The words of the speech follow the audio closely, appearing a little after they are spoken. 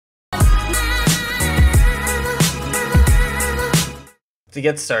To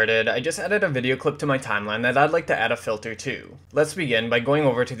get started, I just added a video clip to my timeline that I'd like to add a filter to. Let's begin by going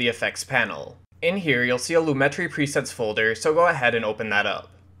over to the Effects panel. In here, you'll see a Lumetri presets folder, so go ahead and open that up.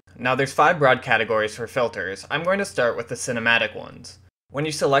 Now there's 5 broad categories for filters. I'm going to start with the cinematic ones. When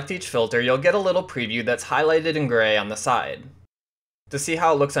you select each filter, you'll get a little preview that's highlighted in gray on the side. To see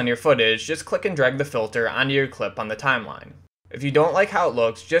how it looks on your footage, just click and drag the filter onto your clip on the timeline. If you don't like how it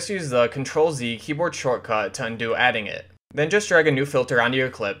looks, just use the Ctrl-Z keyboard shortcut to undo adding it. Then just drag a new filter onto your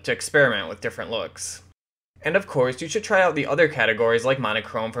clip to experiment with different looks. And of course, you should try out the other categories like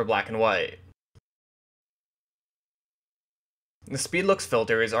monochrome for black and white. The speed looks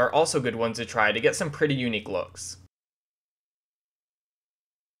filters are also good ones to try to get some pretty unique looks.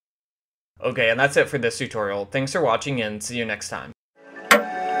 Okay, and that's it for this tutorial. Thanks for watching and see you next time.